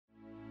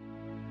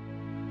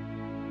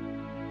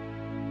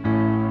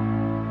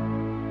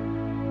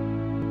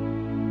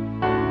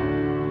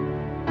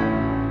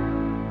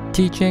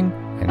teaching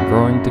and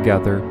growing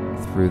together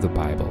through the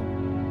Bible.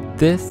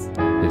 This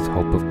is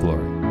Hope of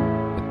Glory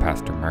with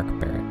Pastor Mark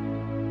Barrett.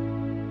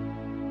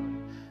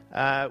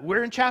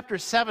 We're in chapter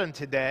 7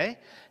 today,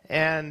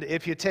 and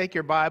if you take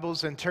your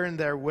Bibles and turn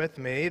there with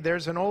me,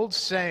 there's an old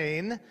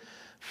saying,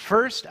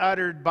 first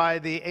uttered by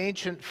the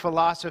ancient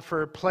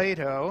philosopher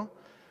Plato,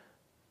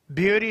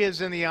 "Beauty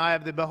is in the eye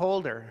of the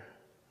beholder."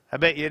 I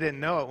bet you didn't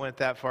know it went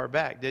that far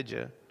back, did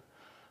you?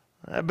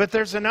 But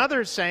there's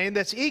another saying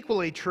that's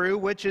equally true,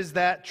 which is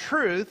that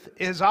truth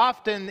is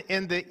often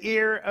in the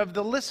ear of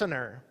the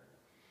listener.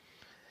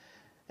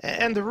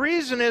 And the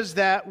reason is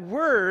that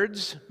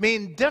words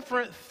mean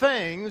different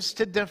things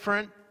to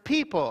different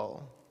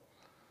people.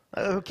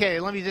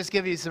 Okay, let me just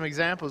give you some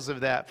examples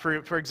of that.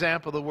 For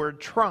example, the word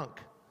trunk.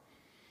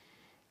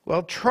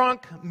 Well,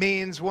 trunk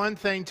means one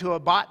thing to a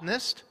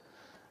botanist.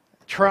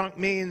 Trunk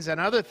means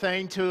another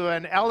thing to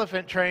an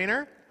elephant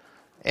trainer,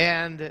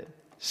 and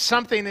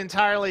something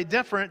entirely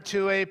different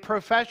to a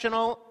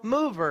professional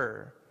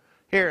mover.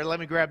 Here, let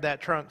me grab that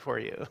trunk for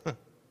you.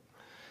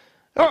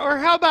 Or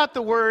how about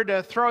the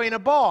word throwing a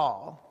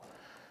ball?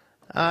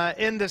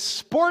 In the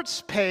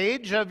sports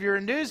page of your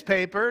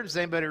newspaper, does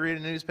anybody read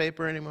a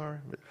newspaper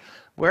anymore?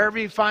 Wherever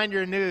you find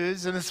your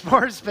news in the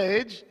sports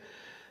page,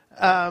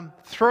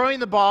 throwing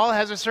the ball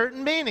has a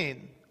certain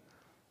meaning.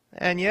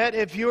 And yet,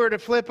 if you were to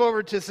flip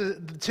over to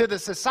the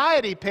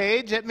society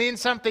page, it means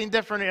something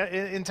different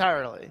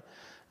entirely.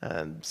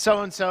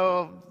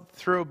 So-and-so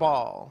threw a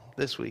ball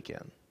this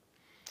weekend.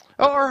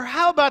 Or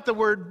how about the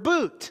word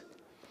boot?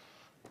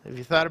 Have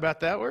you thought about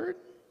that word?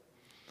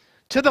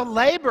 To the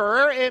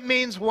laborer, it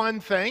means one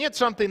thing. It's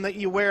something that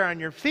you wear on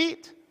your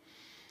feet.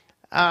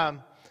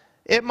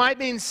 It might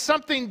mean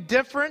something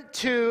different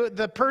to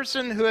the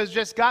person who has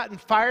just gotten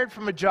fired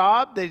from a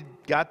job. They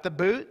got the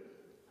boot.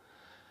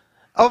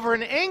 Over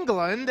in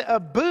England, a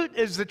boot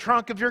is the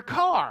trunk of your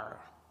car.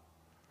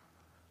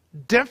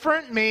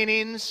 Different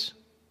meanings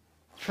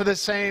for the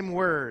same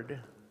word.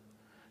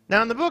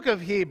 Now, in the book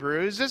of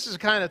Hebrews, this is the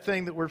kind of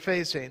thing that we're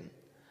facing.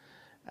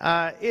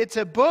 It's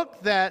a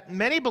book that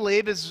many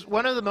believe is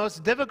one of the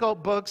most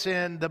difficult books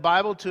in the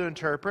Bible to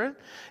interpret.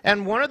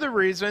 And one of the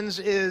reasons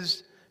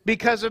is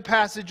because of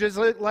passages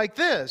like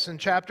this in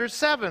chapter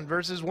 7,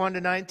 verses 1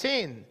 to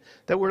 19,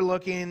 that we're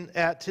looking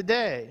at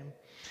today.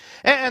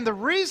 And the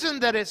reason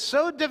that it's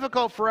so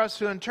difficult for us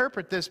to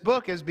interpret this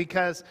book is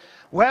because,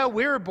 well,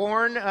 we were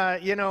born,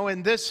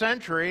 in this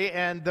century,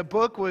 and the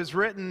book was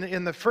written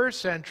in the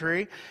first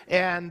century,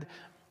 and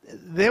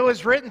it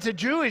was written to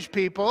Jewish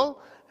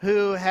people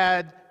who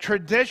had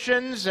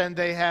traditions, and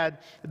they had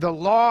the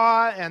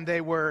law, and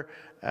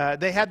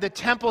they had the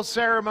temple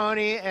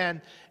ceremony,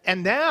 and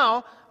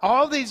now,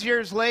 all these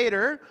years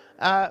later,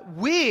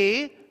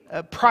 we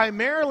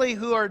primarily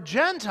who are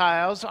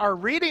Gentiles are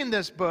reading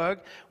this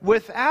book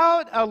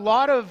without a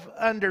lot of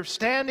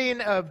understanding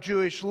of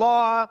Jewish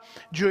law,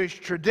 Jewish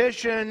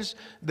traditions,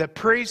 the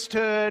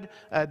priesthood,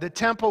 the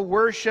temple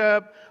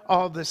worship,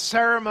 all the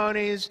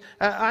ceremonies.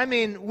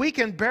 We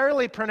can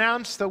barely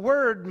pronounce the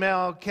word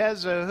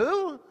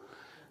Melchizedek,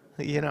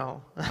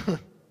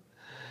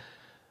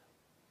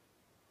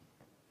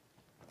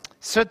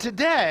 So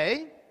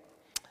today,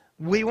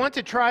 we want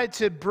to try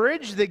to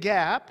bridge the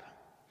gap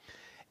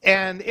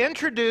and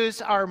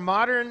introduce our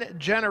modern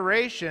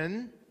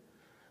generation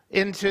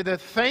into the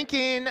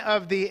thinking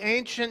of the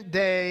ancient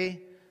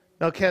day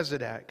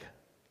Melchizedek.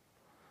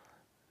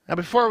 Now,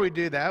 before we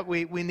do that,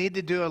 we need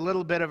to do a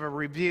little bit of a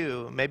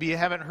review. Maybe you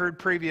haven't heard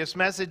previous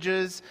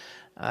messages.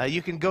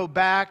 You can go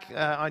back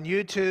on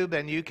YouTube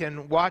and you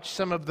can watch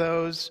some of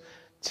those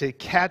to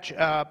catch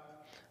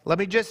up. Let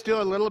me just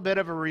do a little bit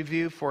of a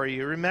review for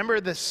you.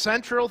 Remember the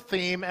central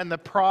theme and the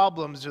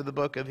problems of the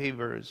book of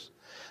Hebrews.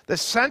 The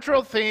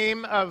central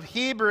theme of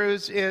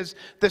Hebrews is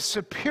the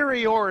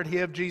superiority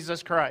of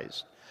Jesus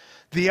Christ.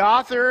 The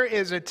author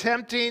is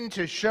attempting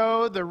to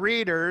show the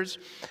readers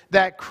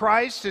that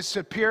Christ is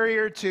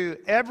superior to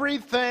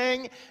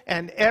everything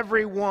and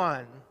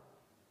everyone.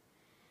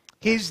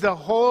 He's the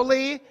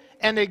holy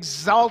and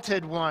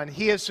exalted one.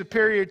 He is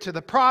superior to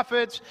the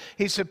prophets.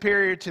 He's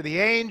superior to the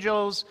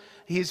angels.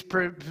 He's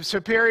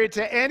superior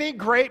to any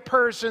great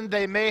person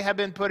they may have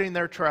been putting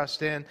their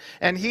trust in.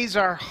 And he's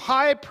our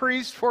high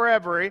priest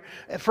forever,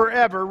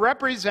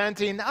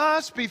 representing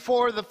us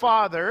before the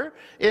Father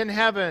in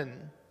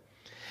heaven.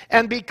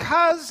 And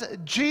because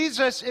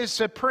Jesus is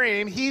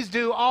supreme, he's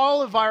due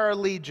all of our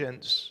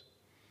allegiance.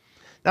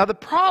 Now the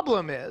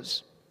problem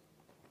is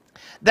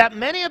that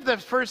many of the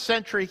first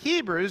century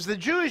Hebrews, the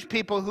Jewish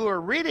people who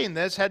are reading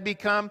this, had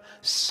become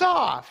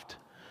soft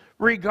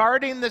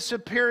regarding the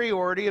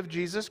superiority of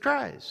Jesus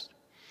Christ.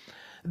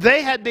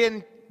 They had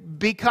been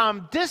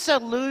become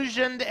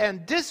disillusioned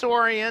and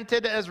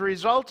disoriented as a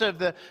result of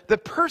the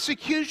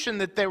persecution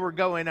that they were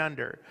going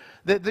under.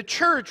 The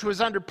church was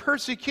under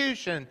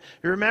persecution.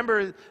 You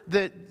remember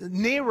that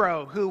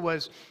Nero, who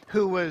was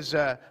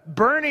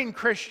burning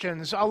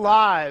Christians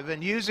alive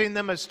and using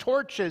them as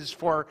torches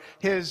for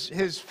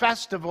his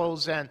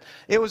festivals, and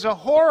it was a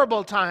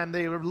horrible time.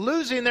 They were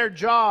losing their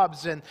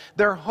jobs and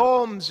their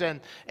homes and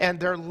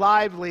their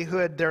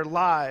livelihood, their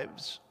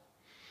lives.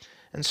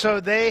 And so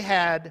they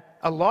had,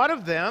 a lot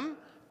of them,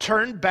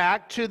 turned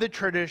back to the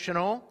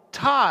traditional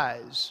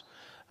ties.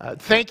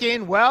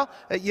 Thinking, well,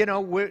 at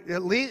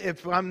least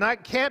if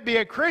can't be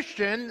a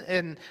Christian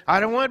and I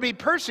don't want to be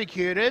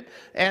persecuted,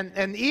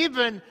 and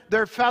even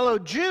their fellow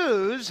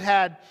Jews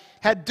had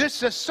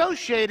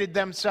disassociated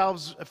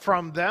themselves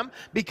from them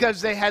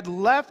because they had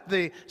left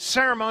the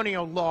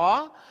ceremonial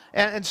law,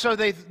 and so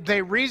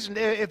they reasoned,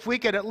 if we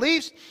could at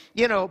least,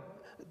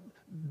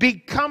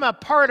 become a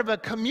part of a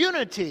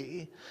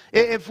community,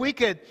 if we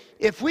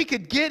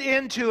could get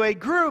into a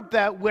group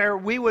where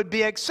we would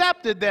be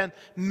accepted, then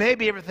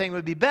maybe everything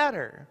would be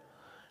better.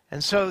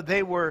 And so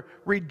they were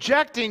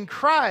rejecting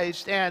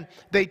Christ, and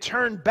they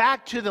turned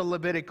back to the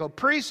Levitical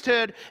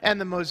priesthood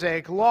and the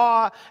Mosaic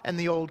law and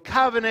the Old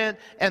Covenant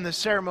and the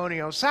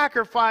ceremonial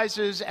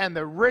sacrifices and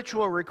the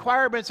ritual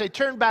requirements. They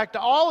turned back to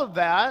all of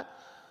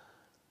that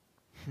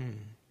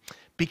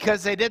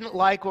because they didn't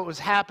like what was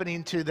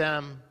happening to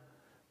them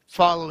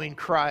following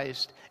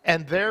Christ,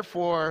 and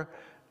therefore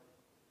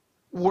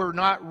were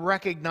not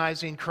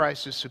recognizing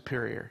Christ as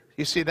superior.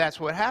 You see, that's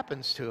what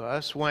happens to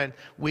us when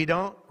we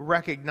don't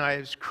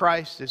recognize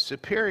Christ as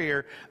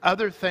superior.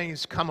 Other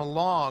things come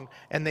along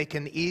and they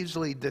can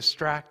easily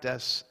distract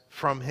us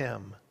from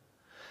Him.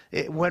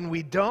 When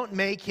we don't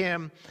make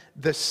Him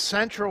the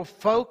central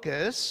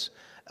focus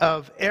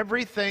of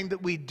everything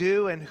that we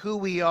do and who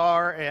we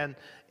are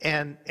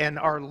and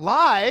our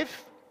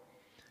life,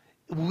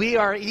 we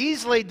are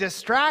easily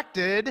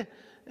distracted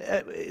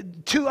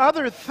to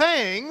other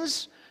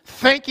things,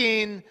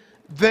 thinking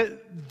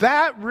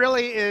that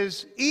really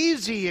is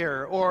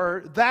easier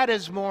or that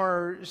is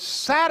more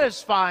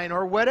satisfying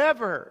or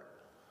whatever.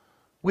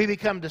 We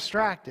become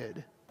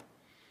distracted.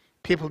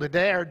 People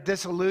today are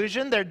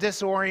disillusioned, they're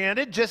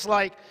disoriented, just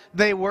like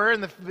they were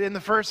in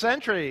the first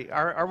century.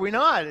 Are we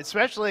not?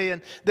 Especially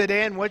in the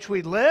day in which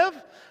we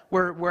live.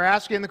 We're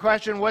asking the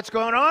question, what's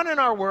going on in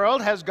our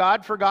world? Has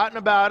God forgotten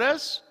about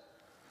us?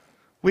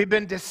 We've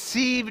been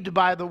deceived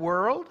by the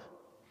world.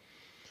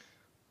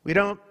 We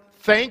don't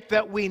think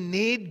that we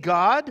need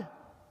God.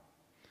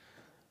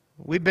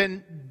 We've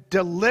been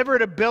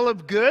delivered a bill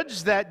of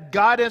goods that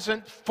God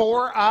isn't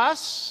for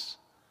us,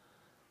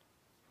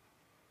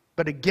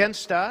 but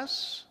against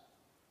us.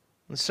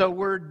 And so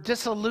we're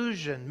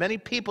disillusioned. Many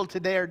people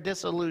today are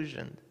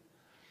disillusioned.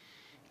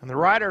 And the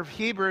writer of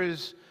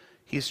Hebrews,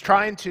 he's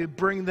trying to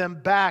bring them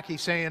back.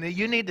 He's saying,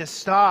 you need to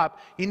stop.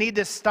 You need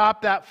to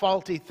stop that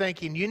faulty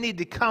thinking. You need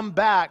to come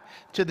back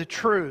to the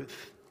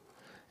truth.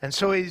 And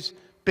so he's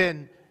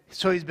been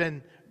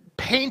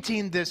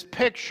painting this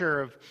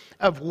picture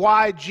of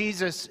why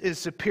Jesus is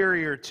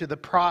superior to the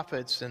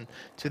prophets and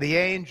to the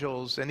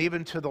angels and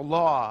even to the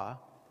law.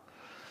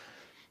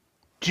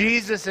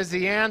 Jesus is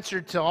the answer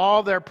to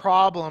all their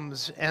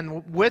problems,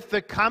 and with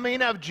the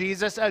coming of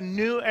Jesus, a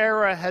new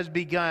era has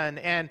begun,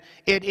 and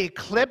it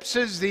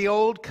eclipses the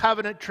old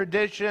covenant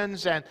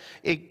traditions, and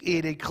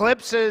it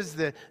eclipses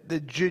the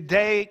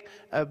Judaic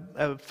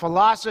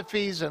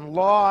philosophies and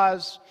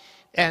laws,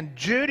 and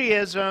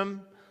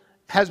Judaism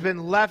has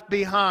been left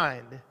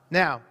behind.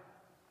 Now,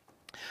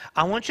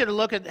 I want you to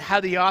look at how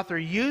the author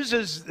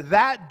uses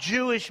that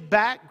Jewish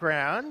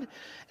background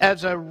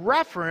as a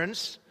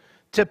reference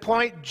to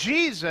point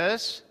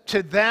Jesus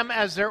to them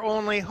as their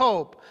only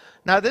hope.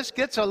 Now, this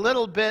gets a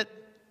little bit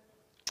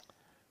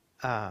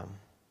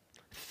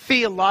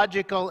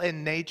theological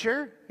in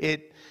nature.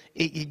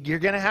 You're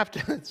going to have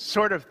to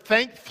sort of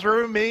think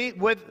through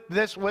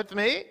with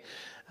me.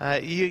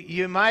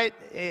 You might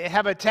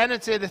have a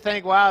tendency to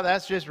think, wow,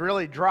 that's just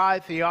really dry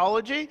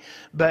theology.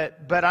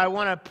 But I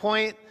want to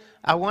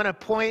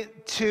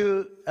point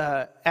to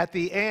at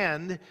the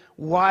end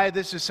why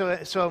this is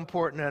so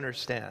important to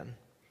understand.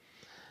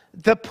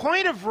 The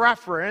point of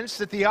reference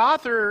that the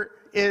author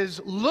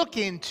is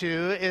looking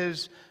to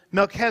is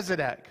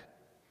Melchizedek.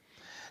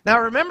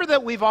 Now remember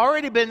that we've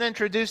already been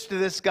introduced to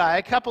this guy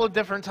a couple of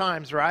different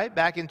times, right?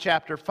 Back in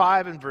chapter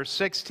 5 and verse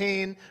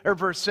 16, or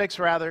verse 6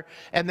 rather,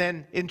 and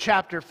then in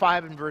chapter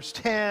 5 and verse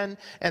 10,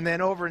 and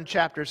then over in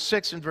chapter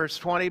 6 and verse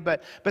 20.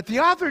 But the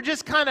author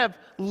just kind of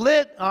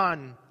lit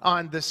on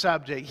the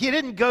subject. He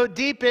didn't go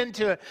deep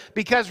into it,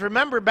 because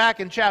remember back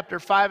in chapter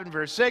 5 and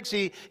verse 6,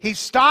 he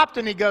stopped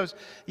and he goes,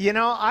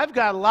 I've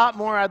got a lot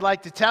more I'd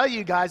like to tell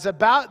you guys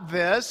about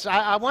this.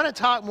 I want to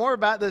talk more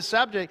about this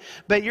subject,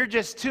 but you're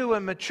just too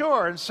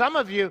immature. And some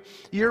of you,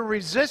 you're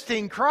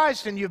resisting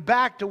Christ and you've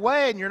backed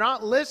away and you're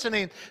not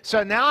listening.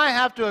 So now I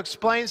have to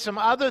explain some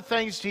other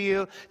things to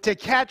you to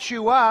catch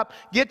you up,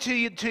 get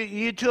you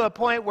to a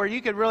point where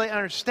you can really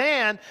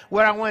understand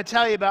what I want to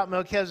tell you about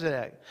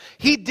Melchizedek.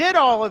 He did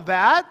all of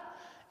that,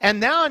 And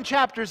now in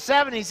chapter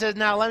 7, he says,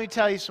 now let me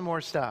tell you some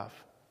more stuff.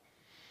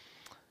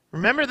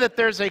 Remember that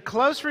there's a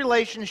close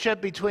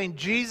relationship between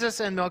Jesus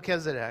and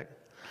Melchizedek.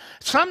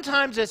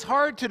 Sometimes it's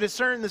hard to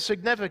discern the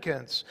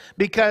significance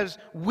because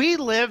we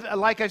live,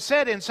 like I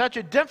said, in such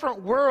a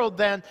different world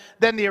than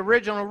the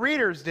original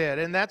readers did.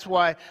 And that's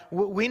why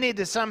we need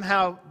to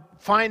somehow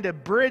find a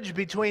bridge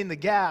between the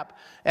gap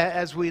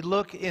as we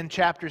look in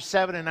chapter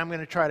 7, and I'm going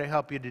to try to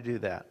help you to do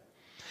that.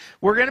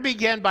 We're going to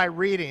begin by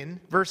reading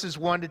verses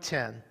 1 to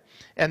 10,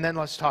 and then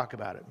let's talk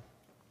about it.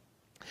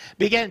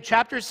 Begin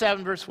chapter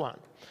 7, verse 1.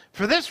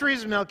 For this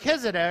reason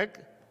Melchizedek,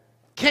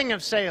 king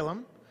of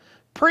Salem,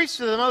 priest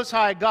of the Most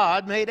High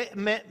God,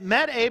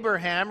 met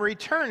Abraham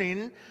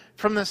returning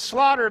from the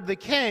slaughter of the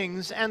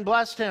kings and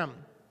blessed him.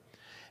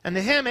 And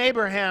to him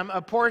Abraham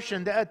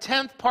apportioned a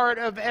 10th part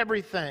of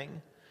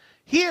everything.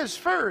 He is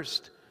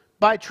first,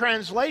 by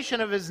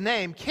translation of his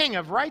name, King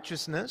of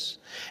Righteousness,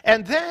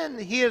 and then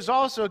he is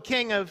also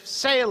King of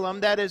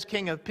Salem, that is,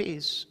 King of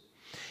Peace.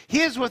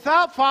 He is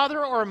without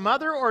father or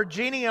mother or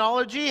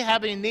genealogy,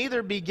 having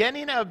neither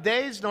beginning of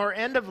days nor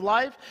end of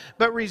life,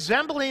 but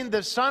resembling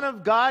the Son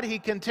of God, he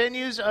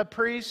continues a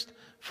priest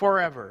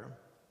forever.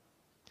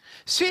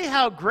 See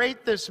how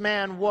great this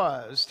man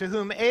was, to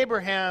whom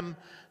Abraham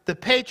the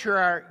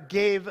patriarch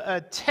gave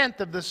a 10th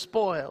of the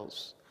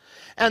spoils.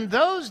 And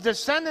those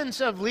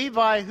descendants of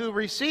Levi who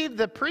received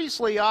the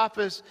priestly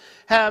office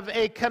have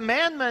a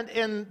commandment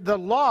in the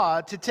law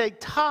to take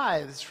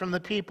tithes from the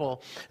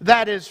people,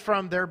 that is,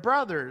 from their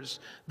brothers,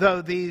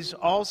 though these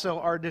also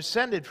are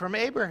descended from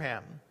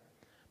Abraham.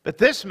 But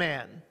this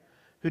man,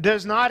 who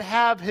does not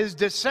have his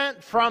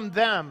descent from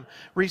them,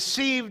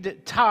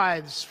 received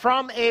tithes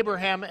from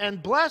Abraham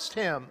and blessed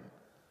him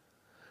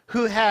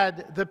who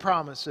had the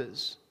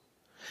promises.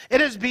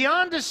 It is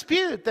beyond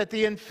dispute that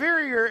the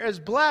inferior is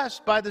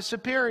blessed by the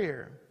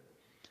superior.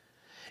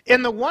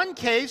 In the one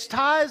case,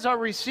 tithes are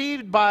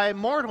received by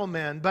mortal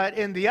men, but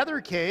in the other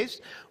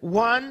case,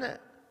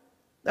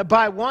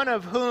 by one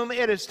of whom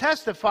it is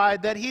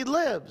testified that he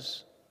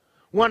lives.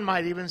 One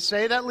might even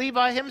say that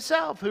Levi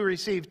himself, who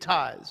received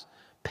tithes,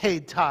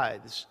 paid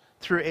tithes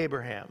through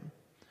Abraham.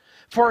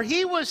 For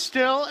he was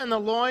still in the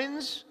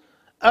loins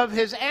of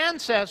his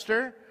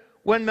ancestor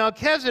when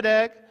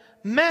Melchizedek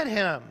met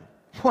him.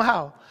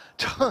 Wow,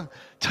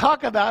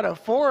 talk about a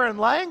foreign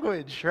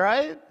language,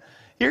 right?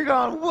 You're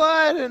going,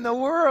 what in the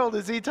world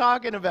is he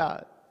talking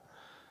about?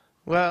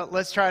 Well,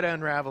 let's try to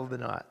unravel the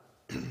knot.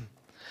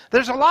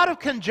 There's a lot of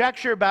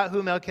conjecture about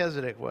who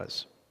Melchizedek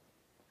was.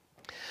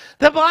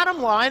 The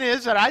bottom line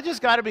is that I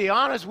just got to be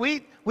honest,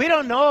 we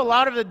don't know a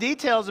lot of the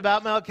details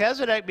about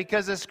Melchizedek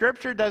because the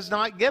Scripture does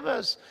not give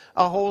us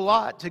a whole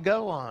lot to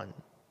go on.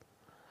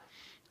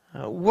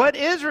 What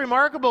is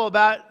remarkable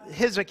about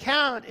his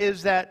account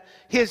is that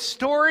his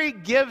story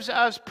gives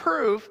us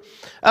proof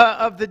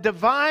of the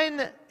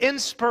divine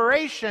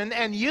inspiration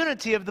and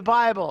unity of the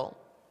Bible.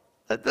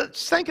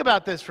 Let's think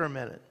about this for a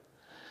minute.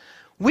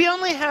 We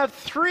only have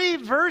 3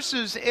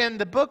 verses in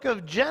the book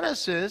of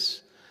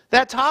Genesis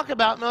that talk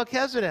about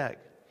Melchizedek.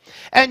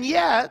 And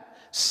yet,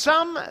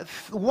 some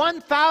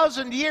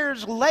 1,000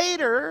 years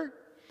later,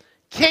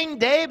 King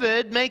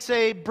David makes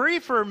a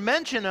briefer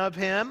mention of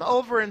him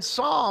over in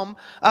Psalm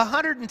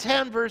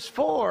 110 verse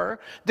 4,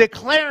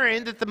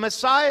 declaring that the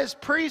Messiah's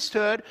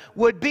priesthood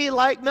would be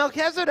like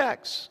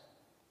Melchizedek's.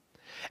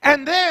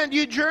 And then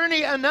you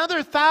journey another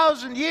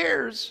 1,000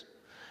 years,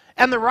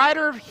 and the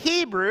writer of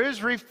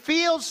Hebrews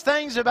reveals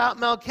things about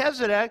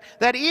Melchizedek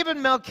that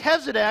even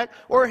Melchizedek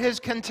or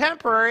his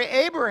contemporary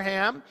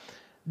Abraham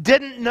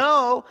didn't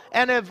know,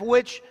 and of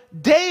which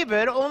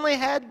David only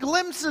had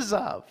glimpses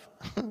of.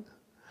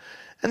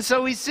 And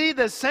so we see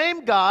the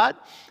same God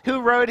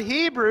who wrote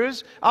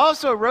Hebrews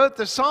also wrote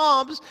the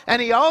Psalms,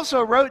 and he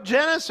also wrote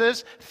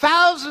Genesis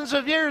thousands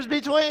of years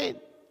between.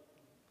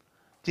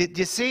 Do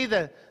you see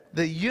the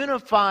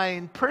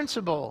unifying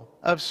principle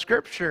of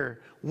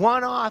Scripture?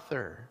 One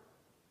author,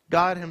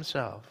 God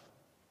himself.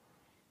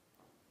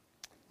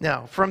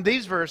 Now, from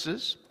these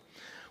verses,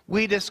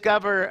 we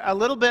discover a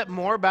little bit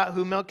more about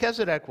who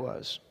Melchizedek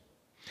was.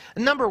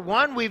 Number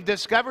one, we've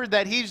discovered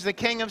that he's the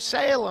king of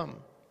Salem,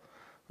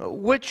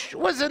 which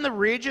was in the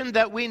region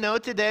that we know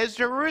today as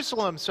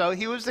Jerusalem. So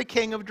he was the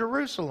king of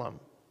Jerusalem.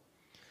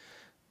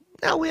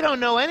 Now, we don't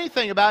know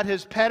anything about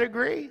his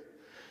pedigree,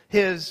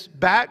 his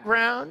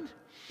background.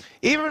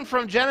 Even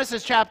from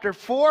Genesis chapter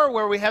 4,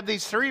 where we have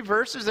these 3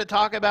 verses that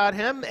talk about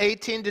him,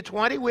 18 to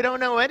 20, we don't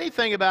know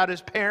anything about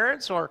his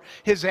parents or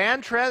his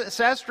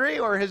ancestry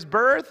or his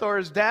birth or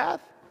his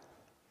death.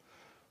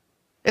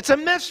 It's a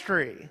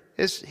mystery.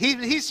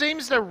 He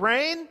seems to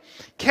reign,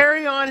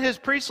 carry on his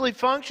priestly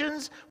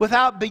functions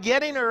without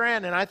beginning or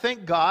end. And I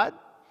think God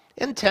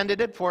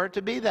intended it for it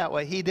to be that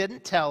way. He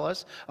didn't tell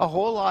us a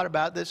whole lot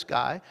about this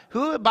guy,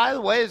 who, by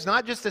the way, is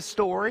not just a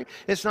story.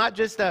 It's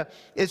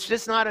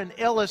just not an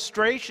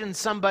illustration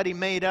somebody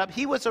made up.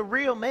 He was a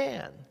real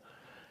man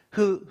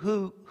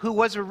who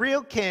was a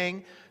real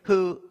king,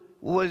 who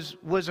was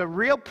a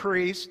real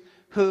priest,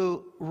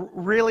 who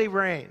really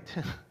reigned.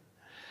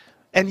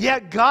 And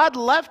yet God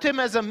left him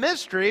as a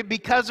mystery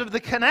because of the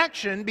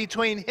connection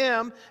between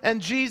him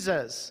and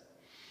Jesus.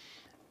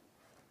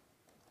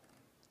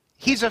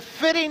 He's a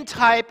fitting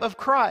type of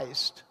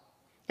Christ.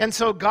 And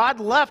so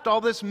God left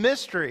all this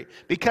mystery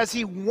because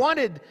he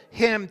wanted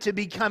him to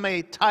become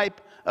a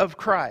type of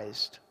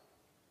Christ.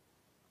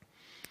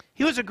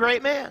 He was a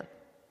great man.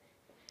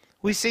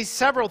 We see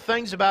several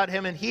things about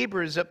him in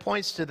Hebrews that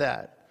points to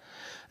that.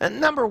 And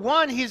number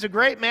one, he's a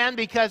great man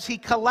because he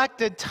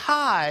collected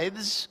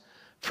tithes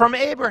from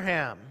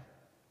Abraham.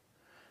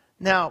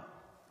 Now,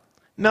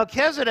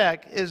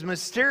 Melchizedek is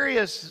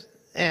mysterious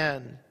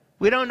and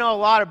we don't know a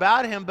lot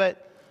about him,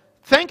 but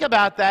think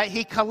about that.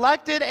 He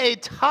collected a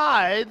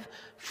tithe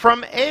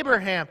from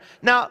Abraham.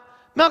 Now,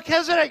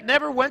 Melchizedek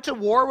never went to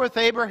war with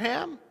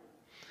Abraham,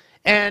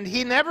 and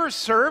he never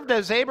served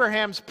as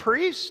Abraham's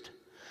priest,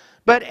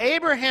 but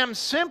Abraham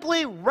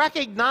simply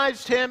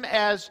recognized him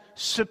as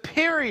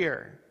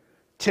superior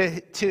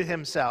to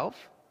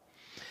himself,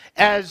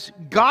 as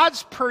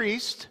God's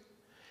priest,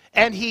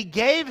 and he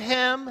gave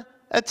him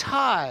a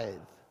tithe.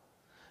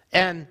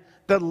 And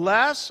the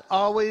less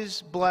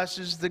always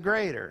blesses the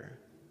greater.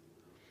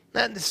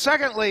 And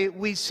secondly,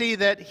 we see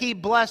that he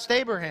blessed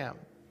Abraham.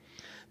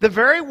 The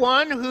very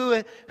one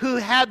who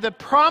had the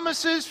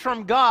promises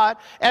from God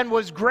and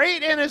was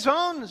great in his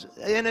own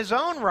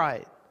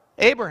right,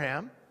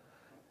 Abraham,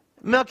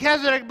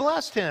 Melchizedek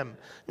blessed him.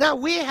 Now,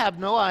 we have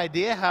no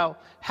idea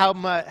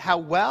how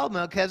well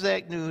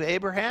Melchizedek knew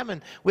Abraham,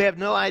 and we have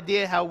no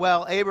idea how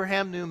well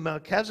Abraham knew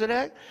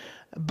Melchizedek.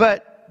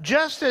 But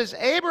just as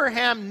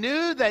Abraham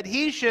knew that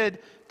he should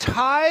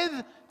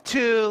tithe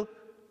to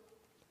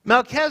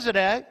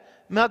Melchizedek,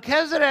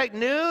 Melchizedek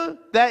knew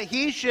that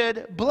he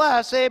should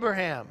bless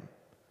Abraham.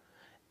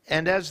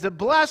 And as the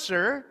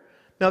blesser,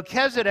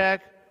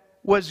 Melchizedek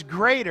was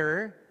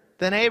greater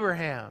than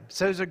Abraham.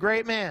 So he's a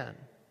great man.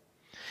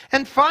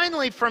 And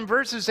finally, from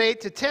verses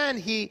 8 to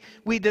 10,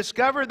 we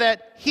discover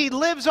that he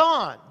lives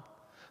on.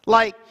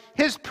 Like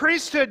his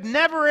priesthood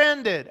never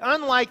ended,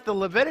 unlike the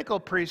Levitical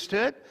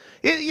priesthood.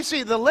 You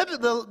see, the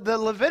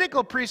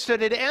Levitical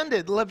priesthood had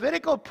ended.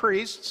 Levitical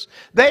priests,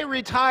 they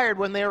retired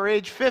when they were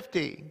age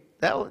 50.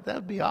 That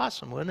would be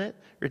awesome, wouldn't it?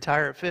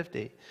 Retire at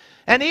 50.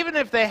 And even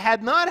if they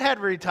had not had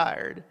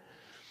retired,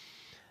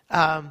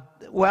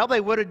 well,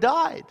 they would have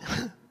died,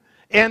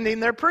 ending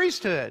their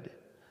priesthood.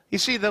 You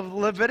see, the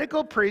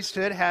Levitical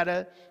priesthood had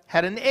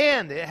an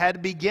end. It had a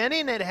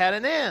beginning, it had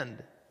an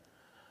end.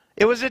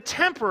 It was a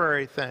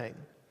temporary thing.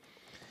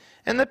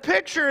 And the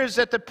picture is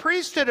that the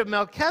priesthood of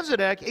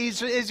Melchizedek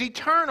is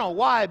eternal.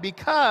 Why?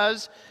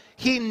 Because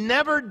he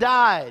never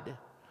died.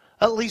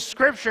 At least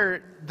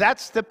Scripture,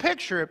 that's the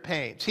picture it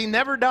paints. He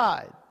never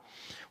died.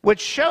 Which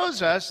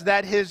shows us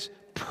that his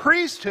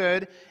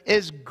priesthood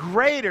is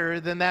greater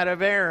than that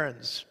of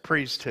Aaron's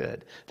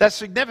priesthood. That's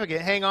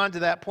significant. Hang on to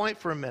that point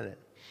for a minute.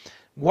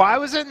 Why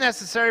was it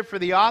necessary for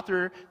the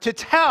author to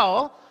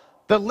tell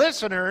the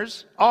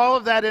listeners all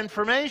of that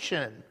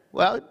information?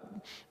 Well,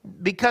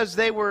 because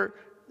they were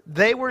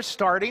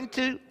starting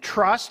to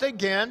trust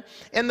again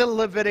in the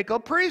Levitical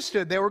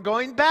priesthood. They were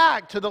going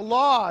back to the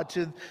law,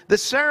 to the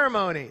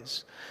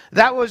ceremonies.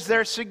 That was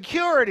their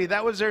security.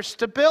 That was their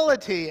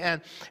stability.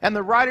 And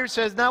the writer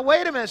says, now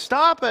wait a minute,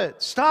 stop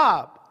it,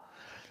 stop.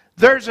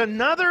 There's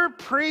another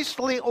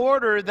priestly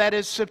order that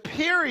is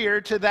superior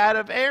to that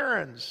of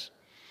Aaron's.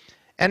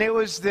 And it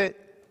was the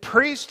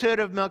priesthood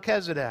of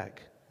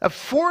Melchizedek, a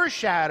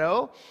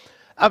foreshadow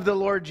of the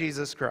Lord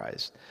Jesus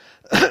Christ.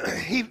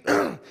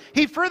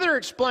 He further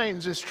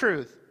explains this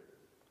truth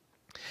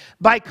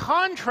by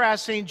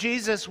contrasting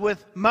Jesus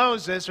with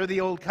Moses or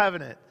the Old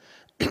Covenant.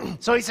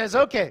 So he says,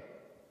 okay,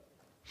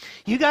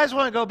 you guys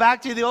want to go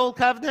back to the Old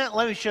Covenant?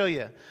 Let me show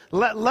you.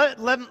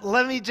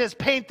 Let me just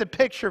paint the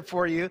picture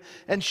for you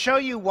and show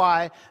you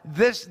why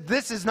this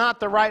is not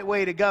the right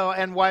way to go,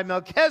 and why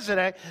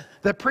Melchizedek,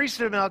 the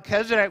priesthood of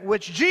Melchizedek,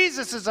 which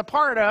Jesus is a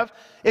part of,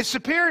 is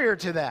superior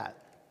to that.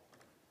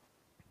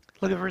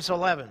 Look at verse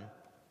 11.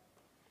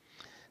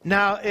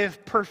 Now,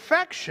 if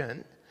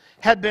perfection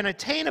had been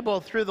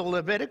attainable through the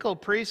Levitical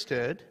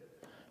priesthood,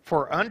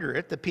 for under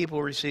it the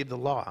people received the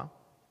law,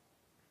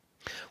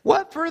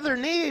 what further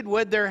need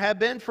would there have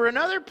been for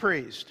another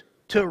priest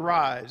to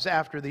arise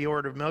after the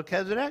order of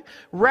Melchizedek,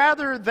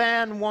 rather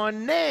than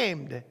one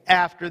named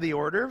after the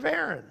order of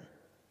Aaron?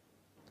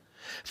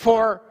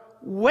 For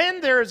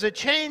when there is a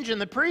change in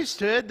the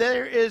priesthood,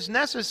 there is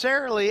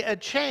necessarily a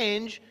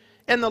change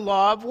in the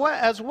law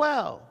as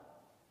well.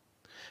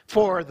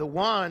 For the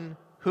one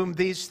whom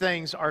these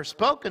things are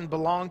spoken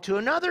belonged to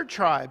another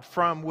tribe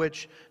from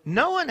which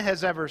no one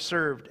has ever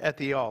served at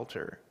the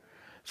altar.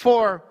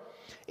 For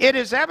it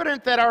is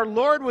evident that our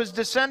Lord was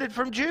descended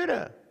from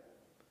Judah.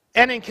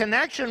 And in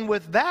connection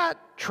with that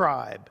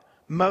tribe,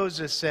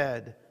 Moses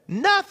said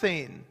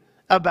nothing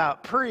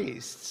about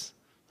priests.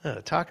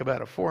 Talk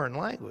about a foreign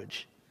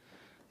language.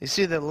 You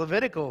see, the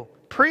Levitical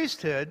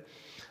priesthood,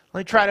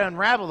 let me try to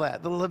unravel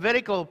that. The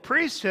Levitical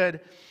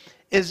priesthood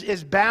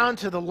is bound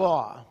to the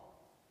law.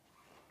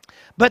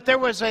 But there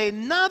was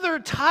another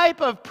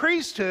type of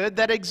priesthood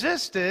that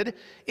existed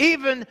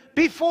even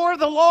before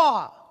the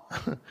law.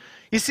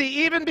 You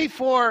see, even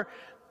before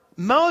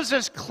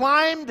Moses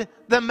climbed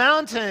the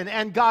mountain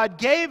and God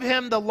gave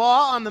him the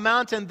law on the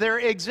mountain, there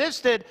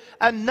existed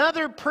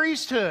another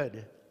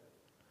priesthood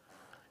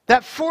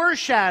that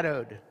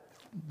foreshadowed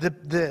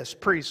this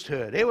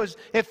priesthood.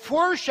 It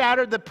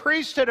foreshadowed the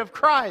priesthood of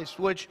Christ,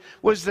 which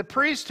was the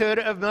priesthood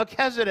of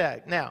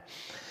Melchizedek. Now,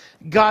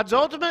 God's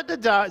ultimate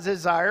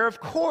desire, of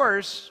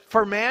course,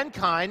 for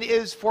mankind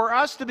is for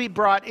us to be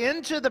brought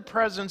into the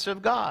presence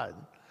of God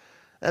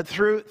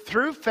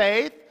through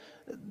faith,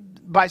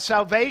 by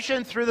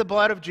salvation through the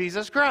blood of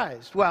Jesus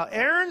Christ. Well,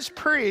 Aaron's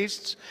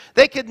priests,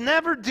 they could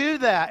never do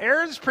that.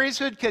 Aaron's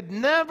priesthood could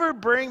never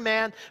bring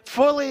man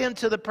fully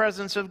into the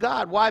presence of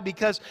God. Why?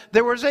 Because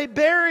there was a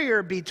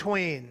barrier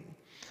between,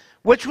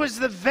 which was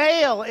the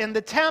veil in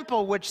the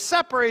temple, which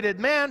separated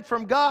man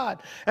from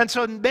God. And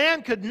so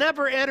man could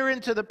never enter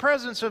into the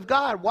presence of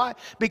God. Why?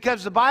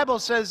 Because the Bible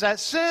says that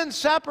sin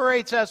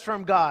separates us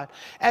from God.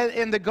 And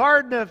in the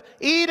Garden of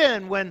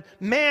Eden, when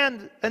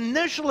man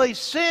initially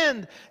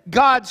sinned,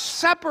 God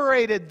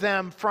separated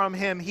them from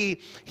him. He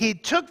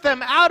took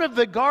them out of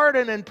the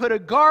garden and put a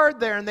guard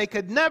there, and they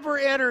could never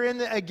enter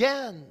in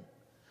again.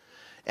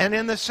 And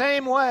in the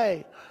same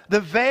way, the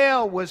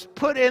veil was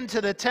put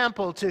into the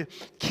temple to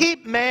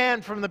keep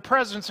man from the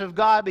presence of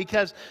God,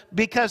 because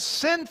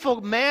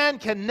sinful man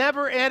can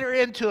never enter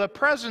into a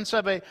presence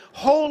of a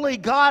holy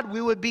God.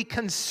 We would be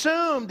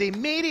consumed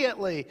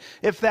immediately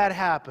if that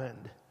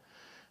happened.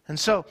 And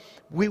so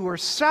we were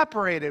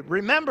separated.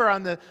 Remember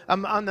on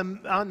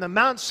the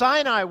Mount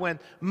Sinai, when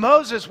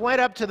Moses went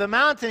up to the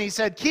mountain, he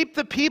said, keep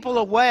the people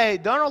away.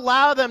 Don't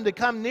allow them to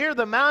come near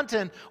the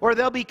mountain or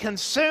they'll be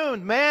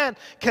consumed. Man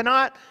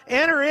cannot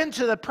enter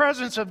into the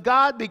presence of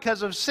God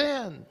because of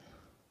sin.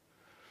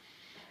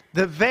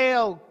 The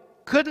veil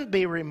couldn't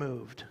be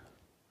removed.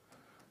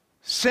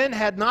 Sin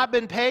had not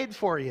been paid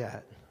for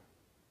yet.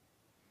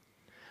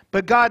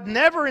 But God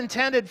never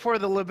intended for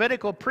the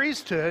Levitical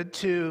priesthood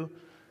to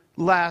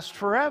last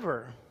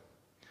forever.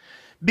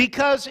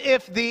 Because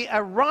if the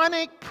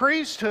Aaronic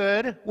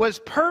priesthood was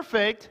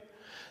perfect,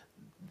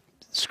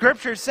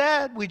 Scripture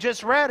said, we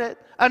just read it,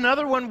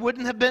 another one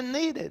wouldn't have been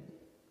needed.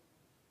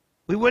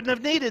 We wouldn't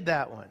have needed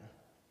that one.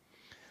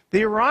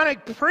 The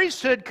Aaronic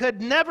priesthood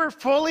could never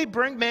fully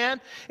bring man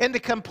into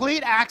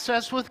complete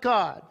access with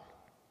God.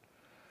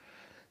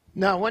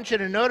 Now, I want you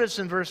to notice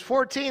in verse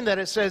 14 that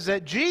it says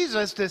that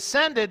Jesus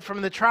descended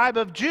from the tribe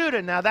of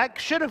Judah. Now,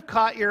 that should have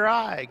caught your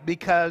eye,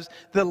 because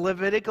the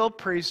Levitical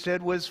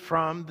priesthood was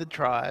from the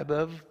tribe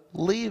of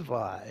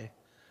Levi,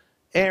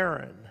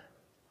 Aaron.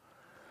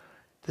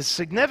 The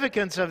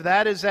significance of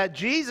that is that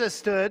Jesus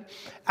stood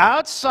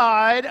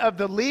outside of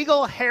the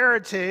legal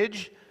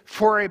heritage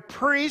for a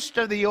priest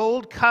of the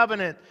Old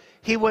Covenant.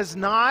 He was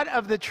not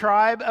of the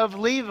tribe of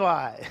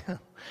Levi.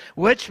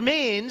 Which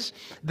means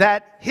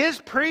that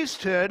his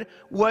priesthood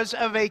was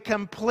of a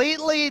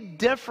completely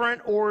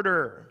different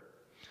order.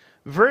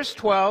 Verse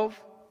 12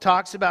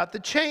 talks about the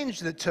change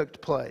that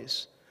took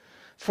place.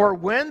 For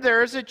when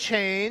there is a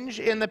change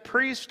in the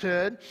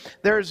priesthood,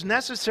 there is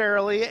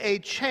necessarily a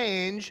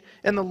change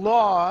in the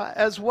law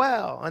as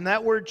well. And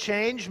that word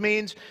change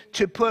means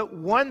to put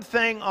one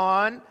thing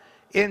on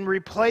in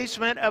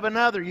replacement of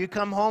another. You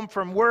come home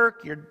from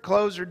work, your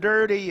clothes are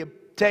dirty, you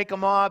take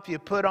them off, you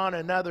put on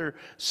another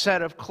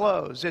set of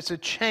clothes. It's a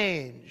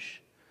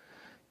change.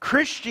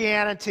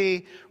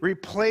 Christianity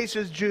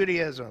replaces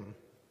Judaism.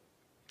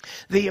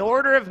 The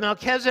order of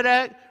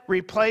Melchizedek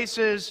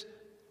replaces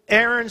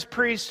Aaron's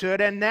priesthood,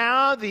 and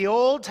now the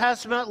Old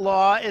Testament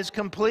law is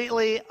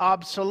completely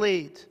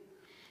obsolete.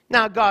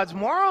 Now, God's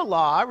moral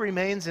law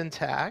remains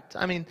intact.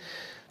 I mean,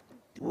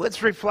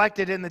 what's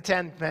reflected in the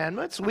Ten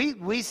Commandments?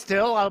 We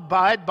still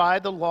abide by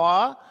the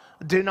law.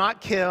 Do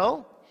not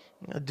kill.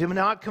 Do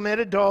not commit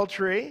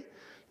adultery.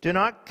 Do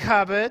not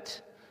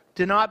covet.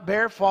 Do not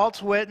bear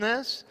false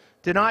witness.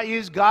 Do not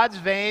use God's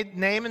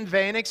name in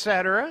vain,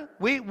 etc.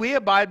 We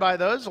abide by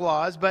those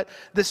laws, but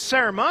the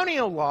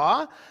ceremonial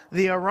law,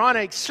 the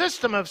Aaronic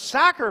system of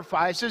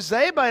sacrifices,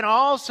 they've been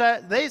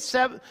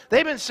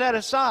set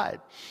aside.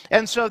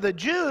 And so the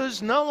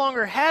Jews no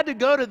longer had to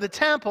go to the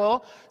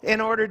temple in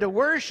order to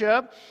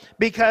worship,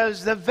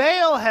 because the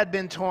veil had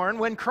been torn.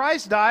 When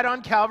Christ died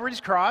on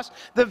Calvary's cross,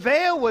 the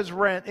veil was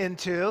rent in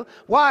two.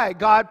 Why?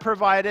 God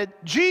provided,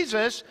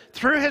 Jesus,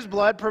 through his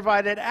blood,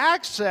 provided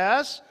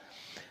access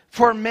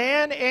for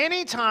man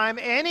anytime,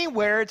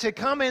 anywhere to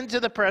come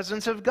into the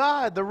presence of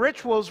God. The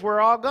rituals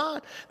were all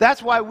gone.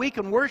 That's why we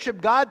can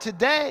worship God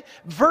today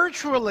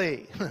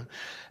virtually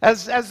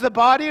as the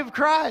body of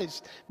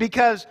Christ,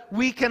 because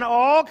we can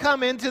all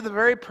come into the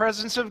very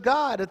presence of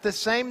God at the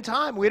same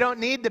time. We don't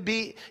need to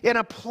be in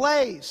a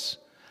place.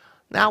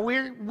 Now,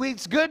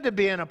 it's good to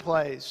be in a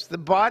place. The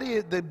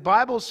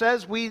Bible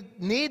says we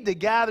need to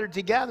gather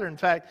together. In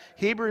fact,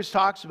 Hebrews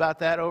talks about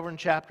that over in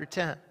chapter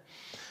 10.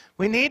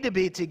 We need to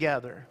be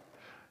together.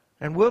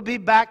 And we'll be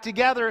back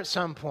together at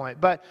some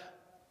point. But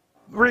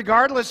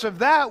regardless of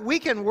that, we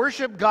can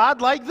worship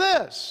God like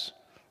this.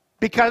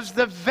 because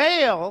the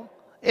veil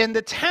in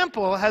the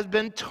temple has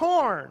been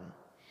torn.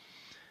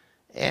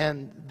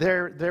 And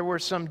there were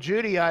some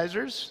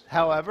Judaizers,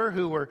 however,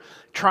 who were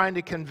trying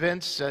to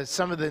convince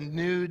some of the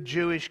new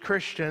Jewish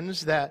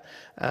Christians that,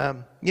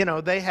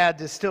 they had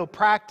to still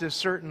practice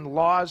certain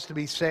laws to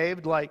be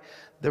saved, like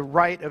the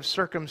rite of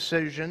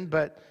circumcision,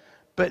 but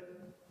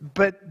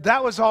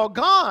that was all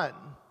gone.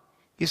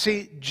 You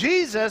see,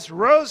 Jesus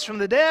rose from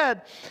the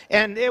dead,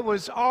 and it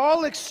was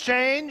all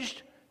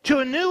exchanged to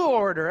a new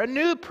order, a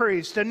new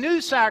priest, a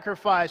new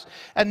sacrifice,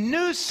 a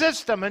new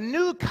system, a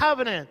new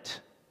covenant.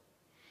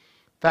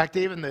 In fact,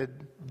 even the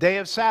day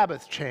of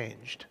Sabbath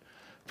changed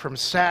from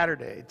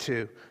Saturday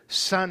to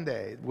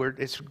Sunday.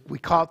 We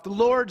call it the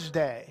Lord's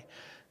Day,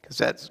 because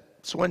that's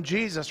when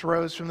Jesus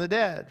rose from the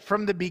dead.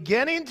 From the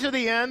beginning to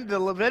the end, the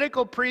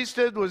Levitical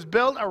priesthood was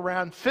built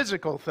around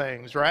physical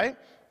things, right?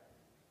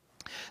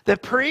 The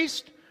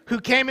priest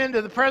who came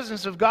into the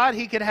presence of God,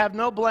 he could have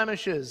no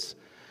blemishes.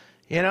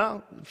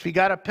 If he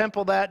got a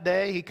pimple that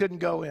day, he couldn't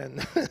go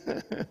in.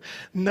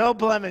 No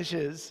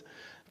blemishes.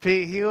 If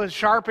he was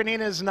sharpening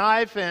his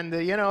knife and,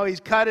 he's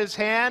cut his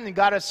hand and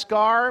got a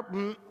scar,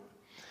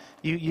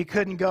 you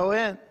couldn't go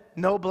in.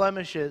 No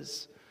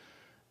blemishes.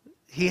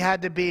 He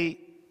had to be,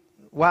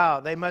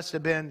 they must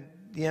have been,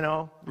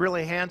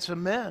 really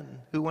handsome men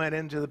who went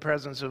into the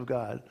presence of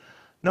God.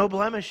 No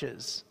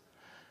blemishes.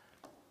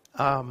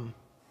 And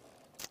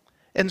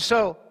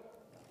so,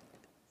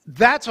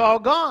 that's all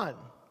gone.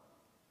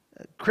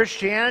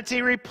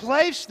 Christianity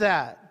replaced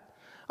that.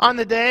 On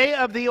the day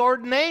of the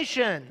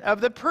ordination of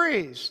the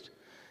priest,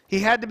 he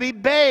had to be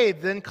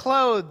bathed and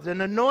clothed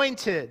and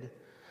anointed.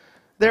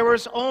 There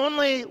was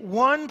only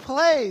one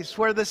place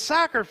where the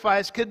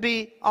sacrifice could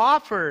be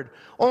offered.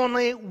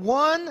 Only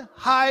one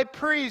high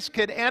priest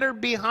could enter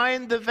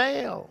behind the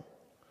veil.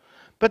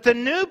 But the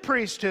new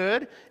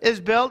priesthood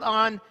is built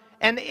on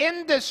an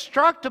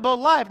indestructible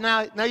life.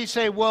 Now you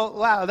say, well,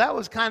 wow, that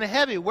was kind of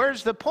heavy.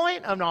 Where's the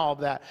point of all of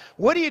that?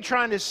 What are you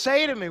trying to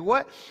say to me?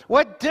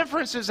 What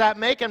difference does that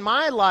make in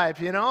my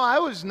life? I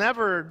was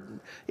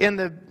never in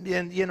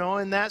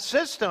that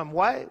system.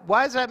 Why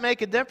does that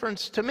make a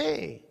difference to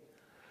me?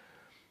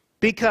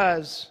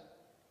 Because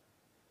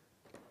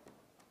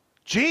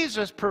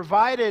Jesus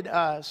provided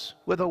us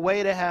with a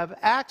way to have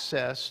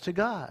access to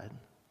God.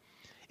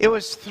 It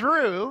was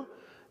through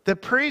the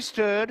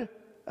priesthood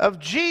of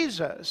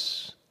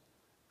Jesus,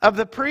 of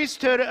the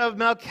priesthood of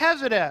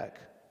Melchizedek,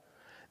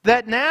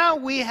 that now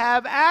we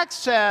have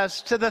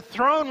access to the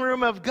throne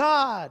room of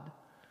God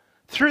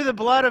through the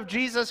blood of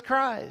Jesus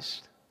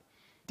Christ.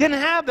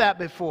 Didn't have that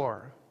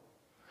before.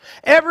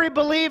 Every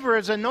believer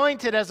is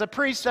anointed as a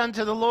priest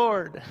unto the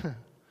Lord.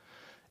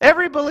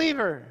 Every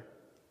believer.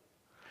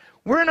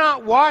 We're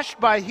not washed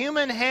by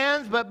human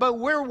hands, but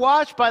we're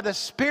washed by the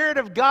Spirit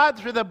of God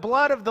through the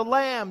blood of the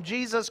Lamb,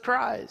 Jesus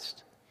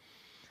Christ.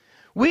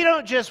 We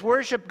don't just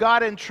worship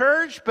God in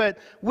church, but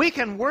we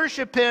can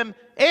worship Him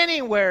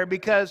anywhere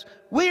because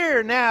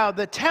we're now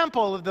the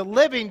temple of the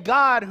living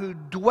God who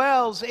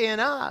dwells in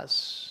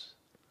us.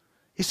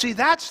 You see,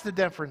 that's the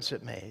difference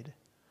it made.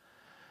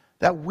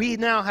 That we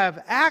now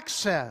have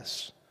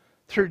access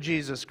through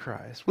Jesus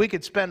Christ. We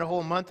could spend a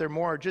whole month or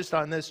more just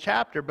on this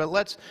chapter, but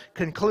let's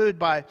conclude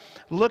by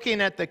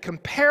looking at the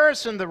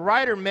comparison the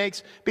writer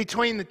makes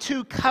between the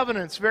two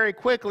covenants very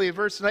quickly.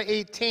 Verse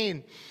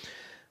 18.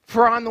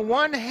 For on the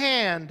one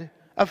hand,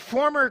 a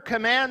former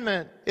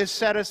commandment is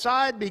set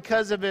aside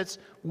because of its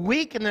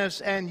weakness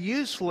and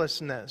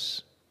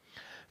uselessness.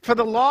 For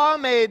the law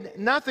made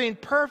nothing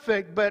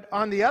perfect, but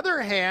on the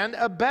other hand,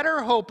 a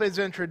better hope is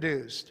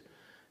introduced.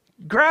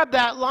 Grab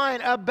that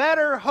line, a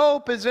better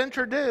hope is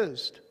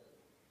introduced,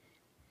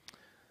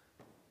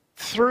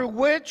 through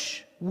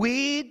which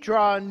we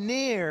draw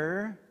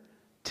near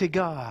to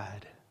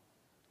God.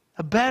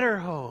 A better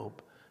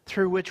hope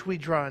through which we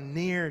draw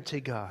near to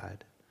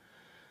God.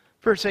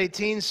 Verse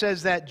 18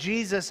 says that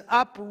Jesus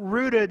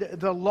uprooted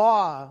the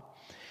law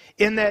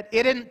in that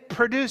it didn't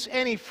produce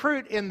any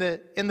fruit in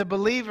the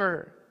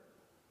believer.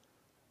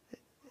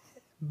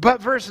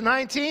 But verse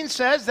 19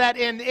 says that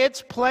in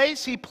its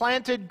place He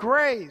planted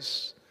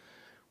grace,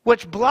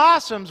 which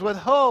blossoms with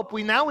hope.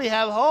 Now we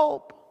have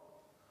hope.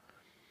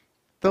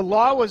 The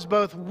law was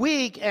both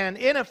weak and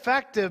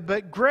ineffective,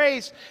 but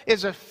grace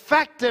is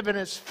effective and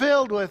it's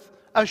filled with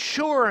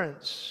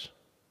assurance.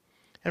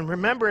 And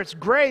remember, it's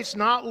grace,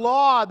 not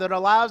law, that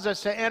allows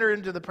us to enter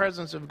into the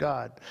presence of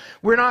God.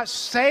 We're not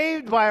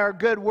saved by our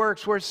good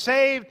works. We're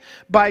saved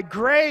by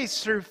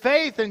grace through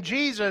faith in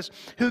Jesus,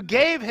 who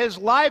gave His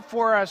life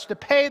for us to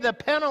pay the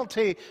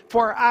penalty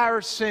for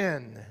our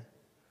sin.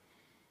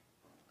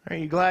 Are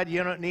you glad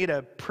you don't need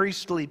a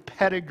priestly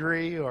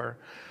pedigree or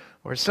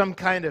some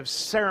kind of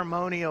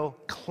ceremonial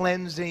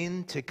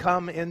cleansing to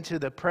come into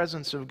the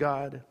presence of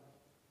God?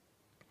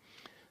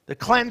 The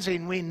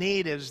cleansing we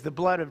need is the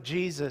blood of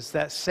Jesus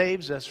that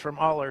saves us from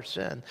all our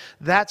sin.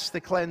 That's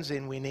the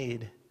cleansing we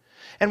need.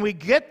 And we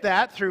get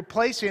that through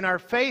placing our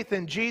faith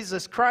in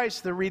Jesus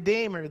Christ, the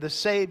Redeemer, the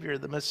Savior,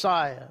 the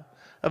Messiah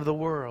of the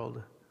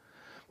world.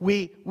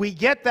 we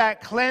get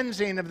that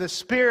cleansing of the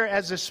Spirit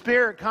as the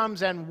Spirit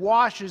comes and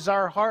washes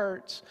our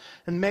hearts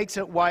and makes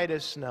it white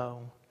as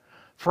snow.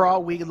 For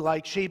all we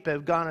like sheep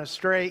have gone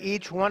astray.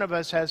 Each one of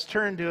us has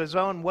turned to his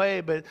own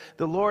way, but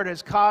the Lord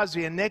has caused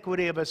the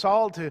iniquity of us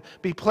all to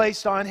be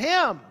placed on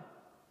him.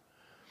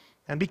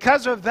 And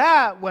because of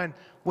that,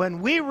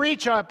 when we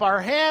reach up our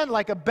hand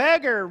like a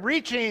beggar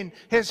reaching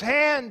his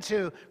hand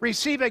to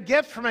receive a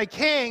gift from a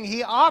king,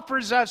 he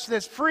offers us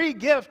this free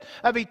gift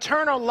of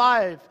eternal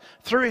life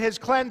through his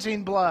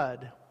cleansing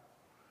blood.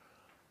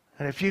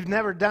 And if you've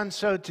never done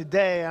so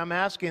today, I'm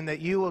asking that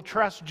you will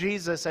trust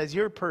Jesus as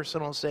your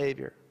personal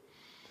Savior.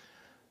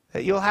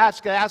 That you'll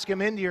ask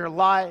him into your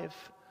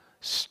life.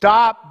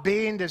 Stop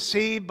being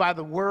deceived by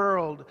the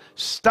world.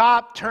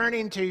 Stop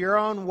turning to your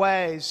own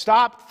ways.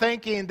 Stop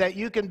thinking that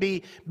you can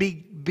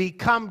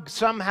become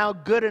somehow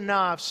good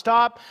enough.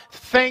 Stop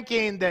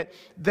thinking that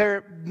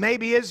there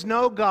maybe is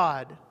no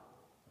God.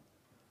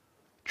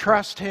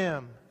 Trust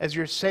him as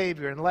your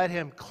Savior and let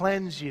him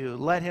cleanse you.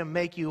 Let him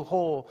make you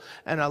whole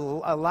and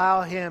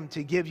allow him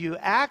to give you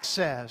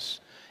access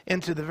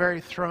into the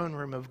very throne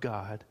room of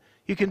God.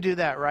 You can do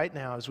that right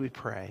now as we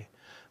pray.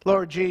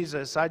 Lord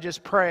Jesus, I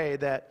just pray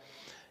that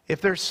if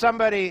there's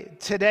somebody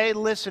today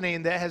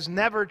listening that has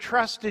never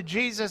trusted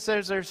Jesus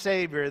as their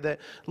Savior, that,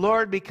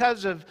 Lord,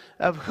 because of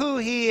who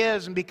he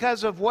is and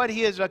because of what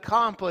he has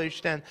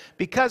accomplished and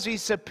because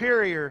he's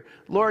superior,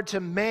 Lord, to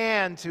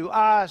man, to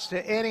us,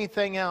 to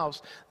anything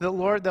else, that,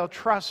 Lord, they'll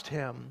trust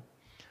him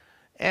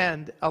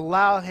and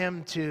allow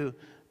him to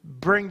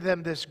bring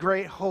them this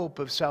great hope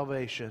of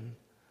salvation.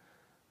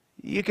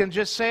 You can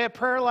just say a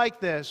prayer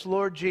like this: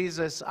 Lord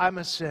Jesus, I'm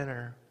a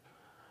sinner.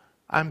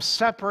 I'm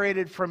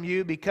separated from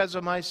you because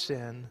of my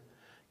sin.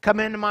 Come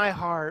into my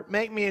heart.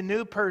 Make me a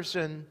new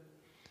person.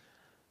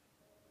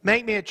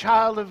 Make me a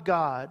child of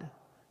God.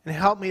 And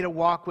help me to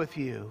walk with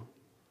you.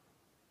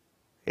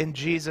 In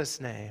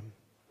Jesus' name,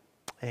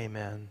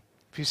 amen.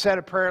 If you said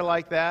a prayer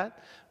like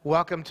that,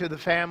 welcome to the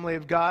family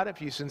of God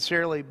if you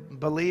sincerely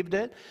believed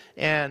it.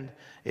 And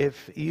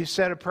if you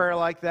said a prayer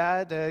like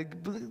that,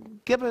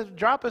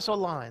 drop us a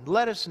line.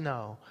 Let us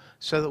know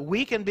so that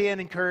we can be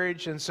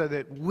encouraged and so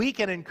that we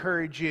can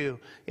encourage you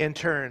in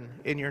turn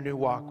in your new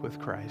walk with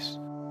Christ.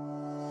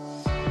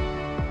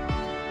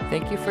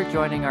 Thank you for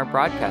joining our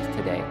broadcast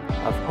today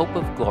of Hope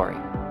of Glory,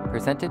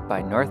 presented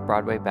by North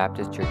Broadway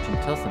Baptist Church in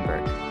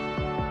Tillsonburg.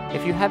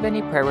 If you have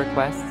any prayer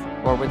requests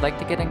or would like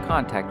to get in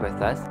contact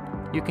with us,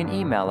 you can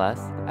email us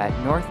at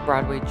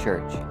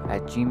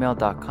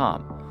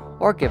northbroadwaychurch@gmail.com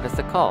or give us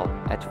a call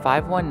at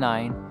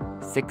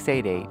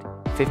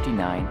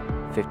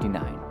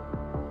 519-688-5959.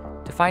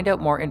 To find out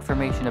more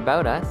information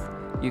about us,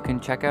 you can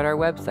check out our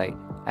website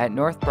at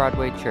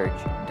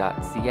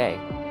northbroadwaychurch.ca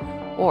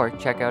or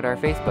check out our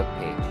Facebook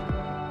page.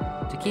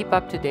 To keep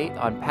up to date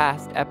on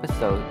past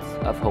episodes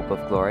of Hope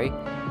of Glory,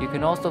 you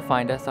can also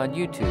find us on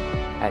YouTube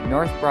at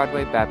North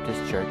Broadway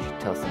Baptist Church,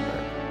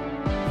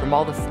 Tillsonburg. From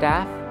all the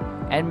staff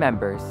and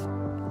members,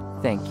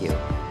 thank you,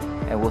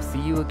 and we'll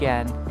see you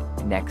again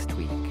next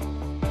week.